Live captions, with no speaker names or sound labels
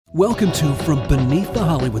Welcome to From Beneath the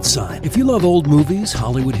Hollywood Sign. If you love old movies,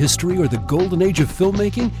 Hollywood history, or the golden age of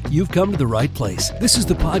filmmaking, you've come to the right place. This is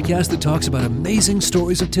the podcast that talks about amazing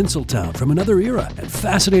stories of Tinseltown from another era and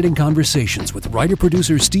fascinating conversations with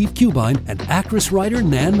writer-producer Steve Cubine and actress-writer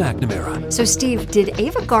Nan McNamara. So, Steve, did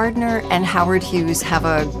Ava Gardner and Howard Hughes have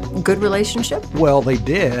a good relationship? Well, they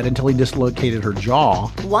did until he dislocated her jaw.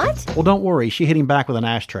 What? Well, don't worry. She hit him back with an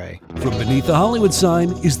ashtray. From Beneath the Hollywood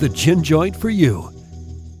Sign is the gin joint for you.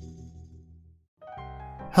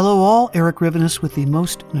 Hello all, Eric Rivenes with the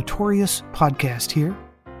Most Notorious podcast here.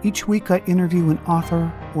 Each week I interview an author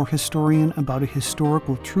or historian about a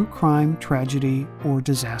historical true crime, tragedy, or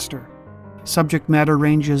disaster. Subject matter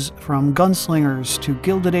ranges from gunslingers to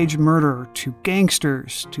Gilded Age murder to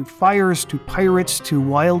gangsters to fires to pirates to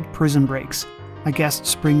wild prison breaks. My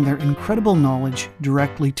guests bring their incredible knowledge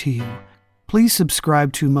directly to you. Please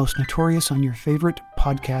subscribe to Most Notorious on your favorite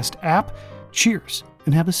podcast app. Cheers,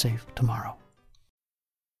 and have a safe tomorrow.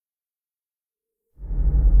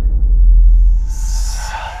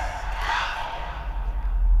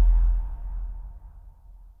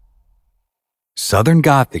 Southern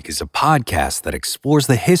Gothic is a podcast that explores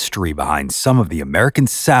the history behind some of the American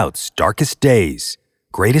South's darkest days,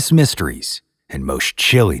 greatest mysteries, and most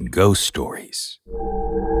chilling ghost stories.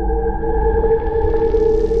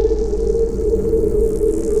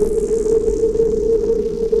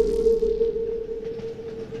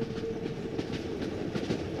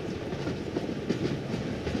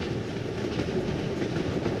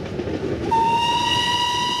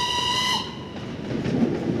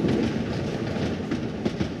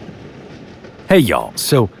 Hey y'all,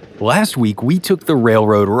 so last week we took the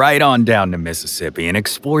railroad right on down to Mississippi and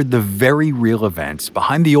explored the very real events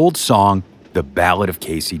behind the old song, The Ballad of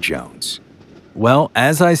Casey Jones. Well,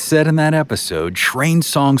 as I said in that episode, train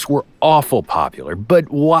songs were awful popular, but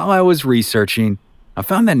while I was researching, I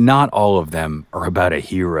found that not all of them are about a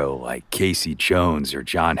hero like Casey Jones or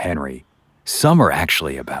John Henry. Some are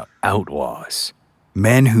actually about outlaws,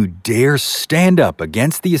 men who dare stand up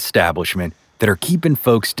against the establishment that are keeping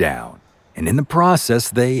folks down. And in the process,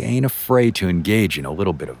 they ain't afraid to engage in a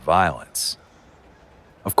little bit of violence.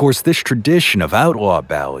 Of course, this tradition of outlaw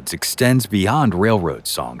ballads extends beyond railroad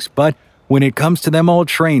songs, but when it comes to them old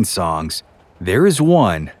train songs, there is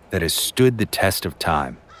one that has stood the test of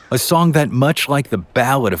time. A song that, much like the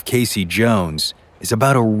Ballad of Casey Jones, is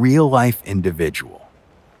about a real-life individual.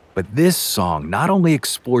 But this song not only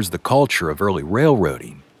explores the culture of early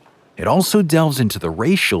railroading, it also delves into the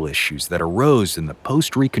racial issues that arose in the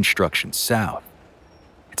post-Reconstruction South.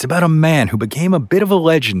 It's about a man who became a bit of a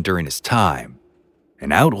legend during his time,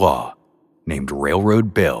 an outlaw named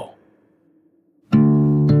Railroad Bill.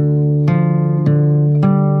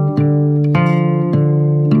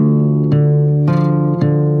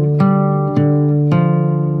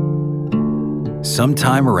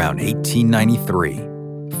 Sometime around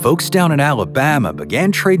 1893, folks down in Alabama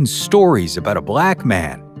began trading stories about a black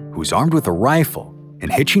man who was armed with a rifle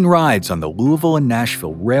and hitching rides on the Louisville and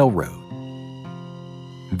Nashville Railroad.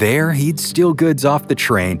 There, he'd steal goods off the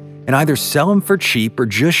train and either sell them for cheap or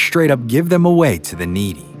just straight up give them away to the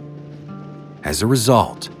needy. As a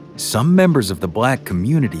result, some members of the black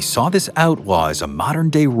community saw this outlaw as a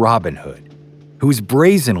modern-day Robin Hood, who was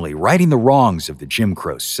brazenly righting the wrongs of the Jim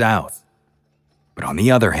Crow South. But on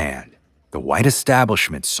the other hand, the white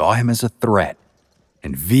establishment saw him as a threat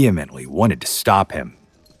and vehemently wanted to stop him.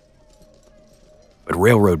 But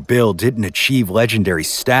Railroad Bill didn't achieve legendary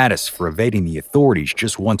status for evading the authorities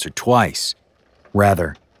just once or twice.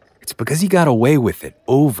 Rather, it's because he got away with it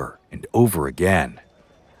over and over again.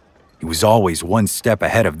 He was always one step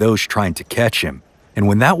ahead of those trying to catch him, and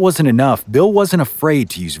when that wasn't enough, Bill wasn't afraid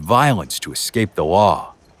to use violence to escape the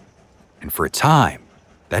law. And for a time,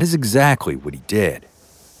 that is exactly what he did.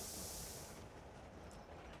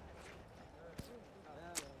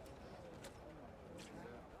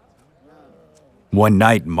 One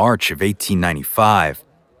night in March of 1895,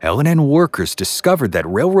 L&N workers discovered that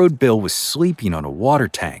Railroad Bill was sleeping on a water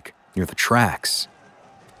tank near the tracks.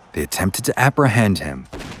 They attempted to apprehend him,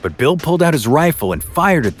 but Bill pulled out his rifle and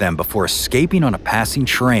fired at them before escaping on a passing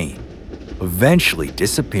train, eventually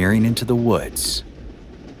disappearing into the woods.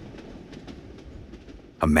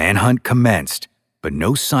 A manhunt commenced, but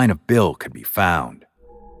no sign of Bill could be found.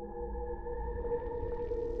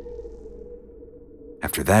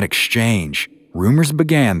 After that exchange, rumors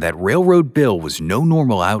began that Railroad Bill was no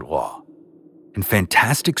normal outlaw, and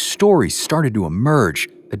fantastic stories started to emerge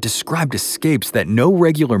that described escapes that no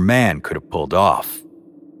regular man could have pulled off.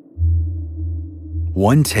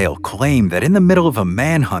 One tale claimed that in the middle of a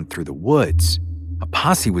manhunt through the woods, a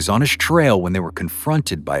posse was on his trail when they were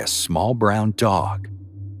confronted by a small brown dog.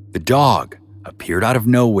 The dog appeared out of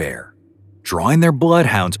nowhere, drawing their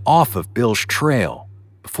bloodhounds off of Bill's trail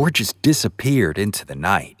before it just disappeared into the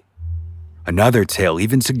night. Another tale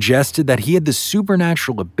even suggested that he had the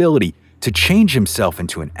supernatural ability to change himself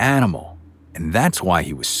into an animal, and that's why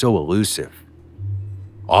he was so elusive.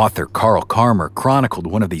 Author Carl Karmer chronicled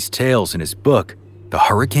one of these tales in his book, The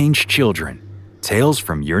Hurricane's Children, Tales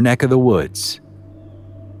from Your Neck of the Woods.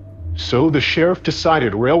 So the sheriff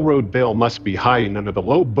decided Railroad Bill must be hiding under the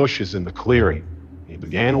low bushes in the clearing. He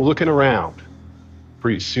began looking around.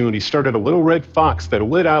 Pretty soon he started a little red fox that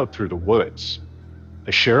lit out through the woods.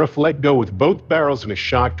 The sheriff let go with both barrels in his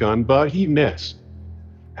shotgun, but he missed.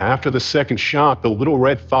 After the second shot, the little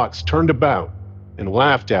red fox turned about and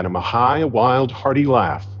laughed at him, a high, wild, hearty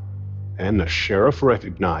laugh. And the sheriff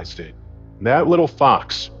recognized it. That little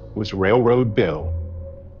fox was Railroad Bill.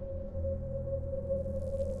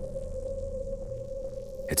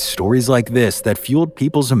 It's stories like this that fueled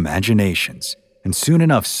people's imaginations, and soon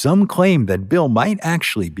enough some claimed that Bill might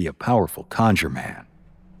actually be a powerful conjure man.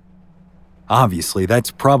 Obviously, that's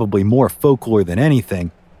probably more folklore than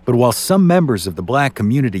anything, but while some members of the Black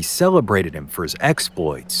community celebrated him for his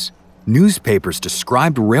exploits, newspapers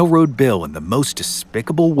described Railroad Bill in the most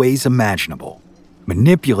despicable ways imaginable,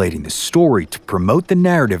 manipulating the story to promote the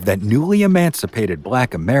narrative that newly emancipated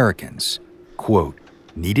Black Americans, quote,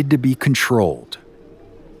 needed to be controlled.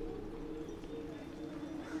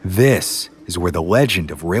 This is where the legend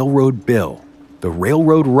of Railroad Bill, the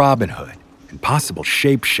Railroad Robin Hood, and possible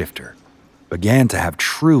shapeshifter began to have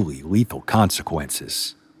truly lethal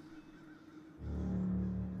consequences.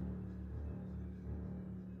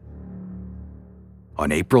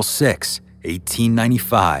 On April 6,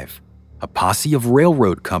 1895, a posse of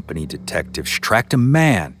railroad company detectives tracked a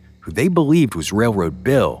man who they believed was Railroad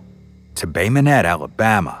Bill to Bay Minette,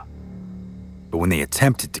 Alabama. But when they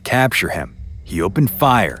attempted to capture him, he opened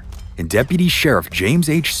fire, and Deputy Sheriff James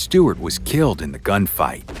H. Stewart was killed in the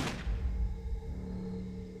gunfight.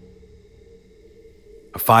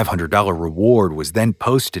 A $500 reward was then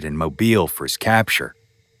posted in Mobile for his capture,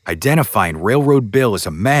 identifying Railroad Bill as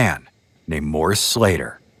a man named Morris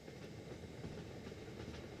Slater.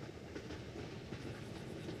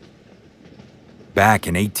 Back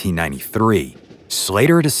in 1893,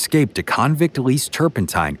 Slater had escaped a convict lease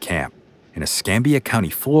turpentine camp in Escambia County,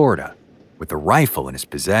 Florida, with a rifle in his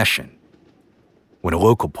possession. When a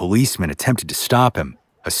local policeman attempted to stop him,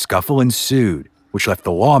 a scuffle ensued, which left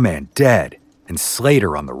the lawman dead and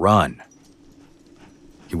Slater on the run.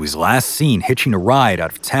 He was last seen hitching a ride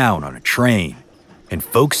out of town on a train, and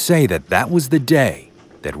folks say that that was the day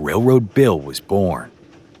that Railroad Bill was born.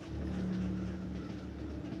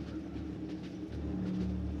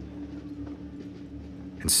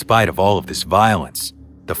 In spite of all of this violence,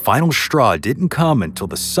 the final straw didn't come until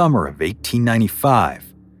the summer of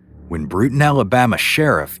 1895, when Bruton, Alabama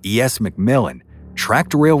Sheriff E.S. McMillan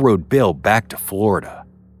tracked Railroad Bill back to Florida.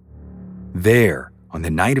 There, on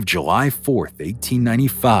the night of July 4th,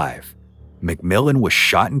 1895, McMillan was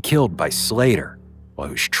shot and killed by Slater while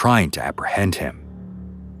he was trying to apprehend him.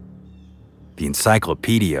 The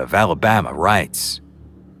Encyclopedia of Alabama writes,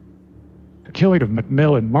 "The killing of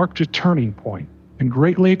McMillan marked a turning point and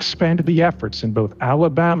greatly expanded the efforts in both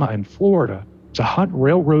Alabama and Florida to hunt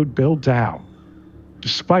Railroad Bill down.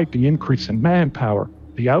 Despite the increase in manpower,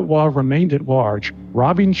 the outlaw remained at large,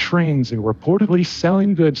 robbing trains and reportedly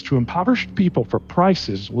selling goods to impoverished people for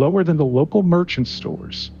prices lower than the local merchant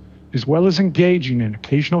stores, as well as engaging in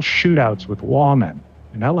occasional shootouts with lawmen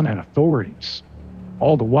and L&N authorities.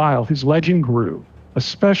 All the while, his legend grew,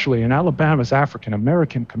 especially in Alabama's African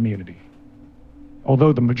American community.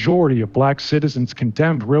 Although the majority of Black citizens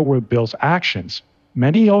condemned Railroad Bill's actions,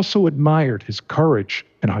 many also admired his courage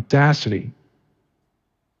and audacity."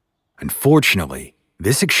 Unfortunately,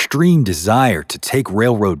 this extreme desire to take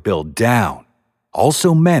Railroad Bill down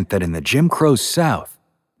also meant that in the Jim Crow South,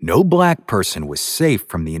 no Black person was safe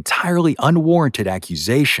from the entirely unwarranted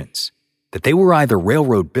accusations that they were either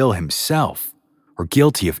Railroad Bill himself or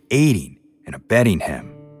guilty of aiding and abetting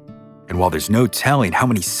him. And while there's no telling how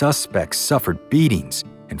many suspects suffered beatings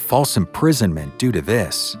and false imprisonment due to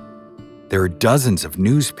this, there are dozens of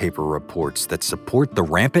newspaper reports that support the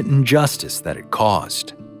rampant injustice that it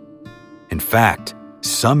caused. In fact,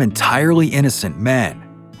 some entirely innocent men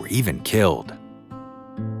were even killed.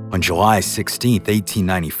 On July 16,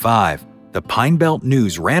 1895, the Pine Belt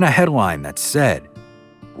News ran a headline that said,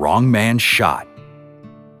 "Wrong man shot."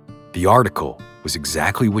 The article was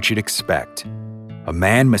exactly what you'd expect. A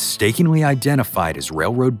man mistakenly identified as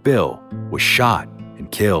Railroad Bill was shot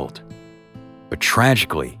and killed. But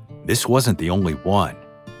tragically, this wasn't the only one.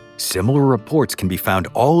 Similar reports can be found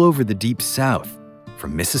all over the Deep South,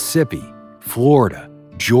 from Mississippi, Florida,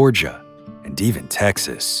 Georgia, and even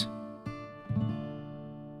Texas.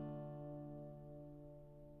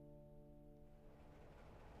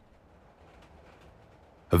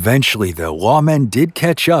 Eventually, the lawmen did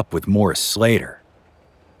catch up with Morris Slater.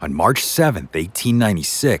 On March 7,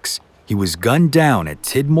 1896, he was gunned down at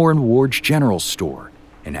Tidmore and Ward's General Store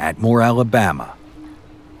in Atmore, Alabama.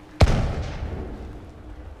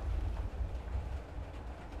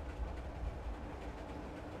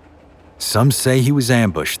 Some say he was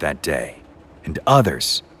ambushed that day, and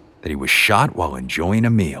others that he was shot while enjoying a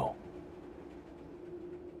meal.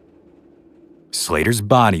 Slater's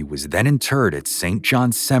body was then interred at St.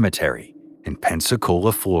 John's Cemetery in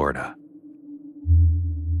Pensacola, Florida.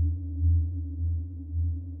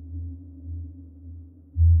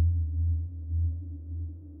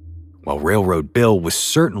 While Railroad Bill was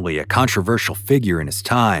certainly a controversial figure in his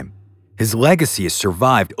time, his legacy has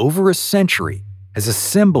survived over a century as a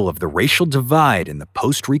symbol of the racial divide in the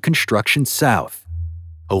post-Reconstruction South,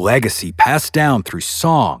 a legacy passed down through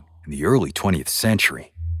song in the early 20th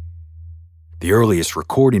century. The earliest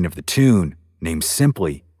recording of the tune, named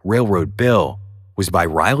simply Railroad Bill, was by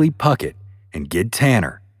Riley Puckett and Gid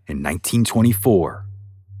Tanner in 1924.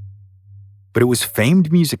 But it was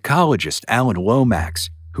famed musicologist Alan Lomax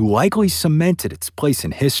who likely cemented its place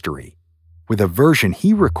in history with a version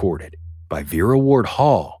he recorded by Vera Ward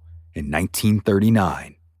Hall in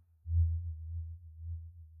 1939.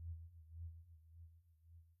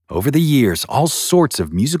 Over the years, all sorts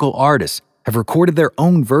of musical artists have recorded their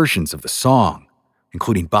own versions of the song,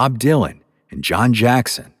 including Bob Dylan and John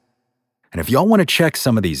Jackson. And if y'all want to check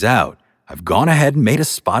some of these out, I've gone ahead and made a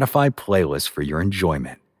Spotify playlist for your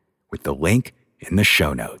enjoyment, with the link in the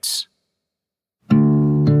show notes.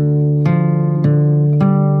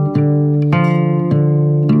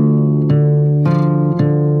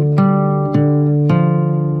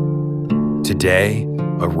 Today,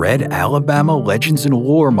 a red Alabama Legends and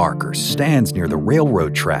Lore marker stands near the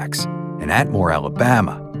railroad tracks in Atmore,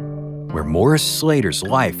 Alabama, where Morris Slater's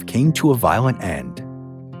life came to a violent end.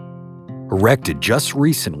 Erected just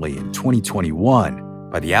recently in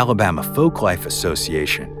 2021 by the Alabama Folklife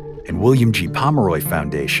Association and William G. Pomeroy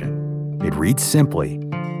Foundation, it reads simply,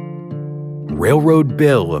 Railroad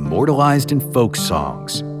Bill immortalized in folk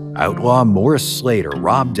songs, outlaw Morris Slater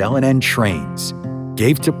robbed L&N trains,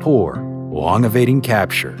 gave to poor, long evading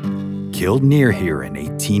capture, killed near here in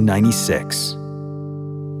 1896.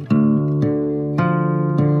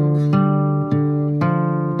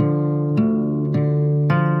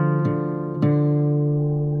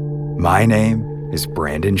 My name is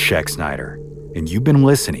Brandon Schexnayder, and you've been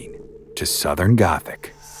listening to Southern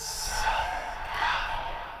Gothic.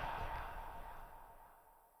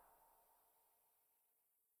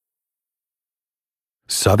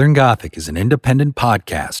 Southern Gothic is an independent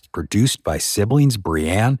podcast produced by siblings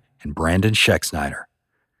Brianne and Brandon Schexnayder.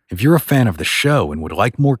 If you're a fan of the show and would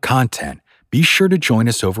like more content, be sure to join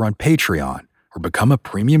us over on Patreon or become a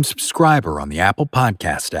premium subscriber on the Apple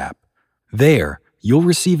Podcast app. There, you'll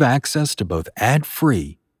receive access to both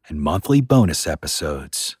ad-free and monthly bonus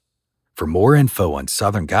episodes. For more info on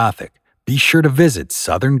Southern Gothic, be sure to visit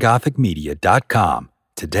southerngothicmedia.com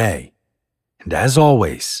today. And as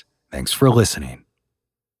always, thanks for listening.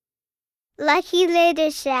 Lucky Later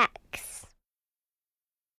Shacks.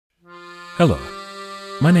 Hello,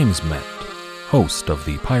 my name is Matt, host of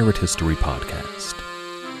the Pirate History Podcast.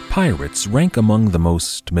 Pirates rank among the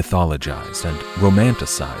most mythologized and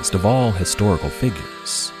romanticized of all historical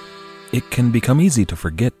figures. It can become easy to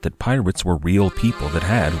forget that pirates were real people that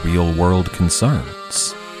had real-world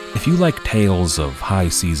concerns. If you like tales of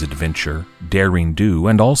high-seas adventure, daring do,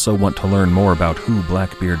 and also want to learn more about who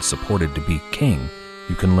Blackbeard supported to be king,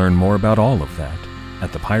 you can learn more about all of that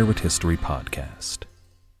at the Pirate History Podcast.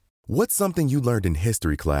 What's something you learned in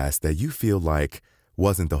history class that you feel like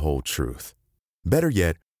wasn't the whole truth? Better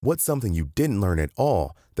yet, what's something you didn't learn at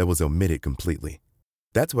all that was omitted completely?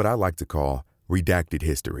 That's what I like to call redacted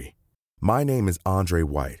history. My name is Andre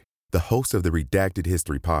White, the host of the Redacted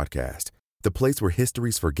History Podcast, the place where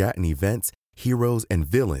history's forgotten events, heroes, and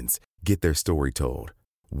villains get their story told,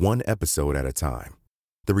 one episode at a time.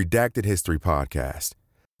 The Redacted History Podcast.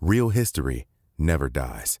 Real history never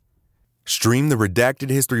dies. Stream the Redacted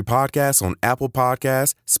History Podcast on Apple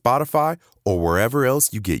Podcasts, Spotify, or wherever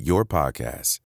else you get your podcasts.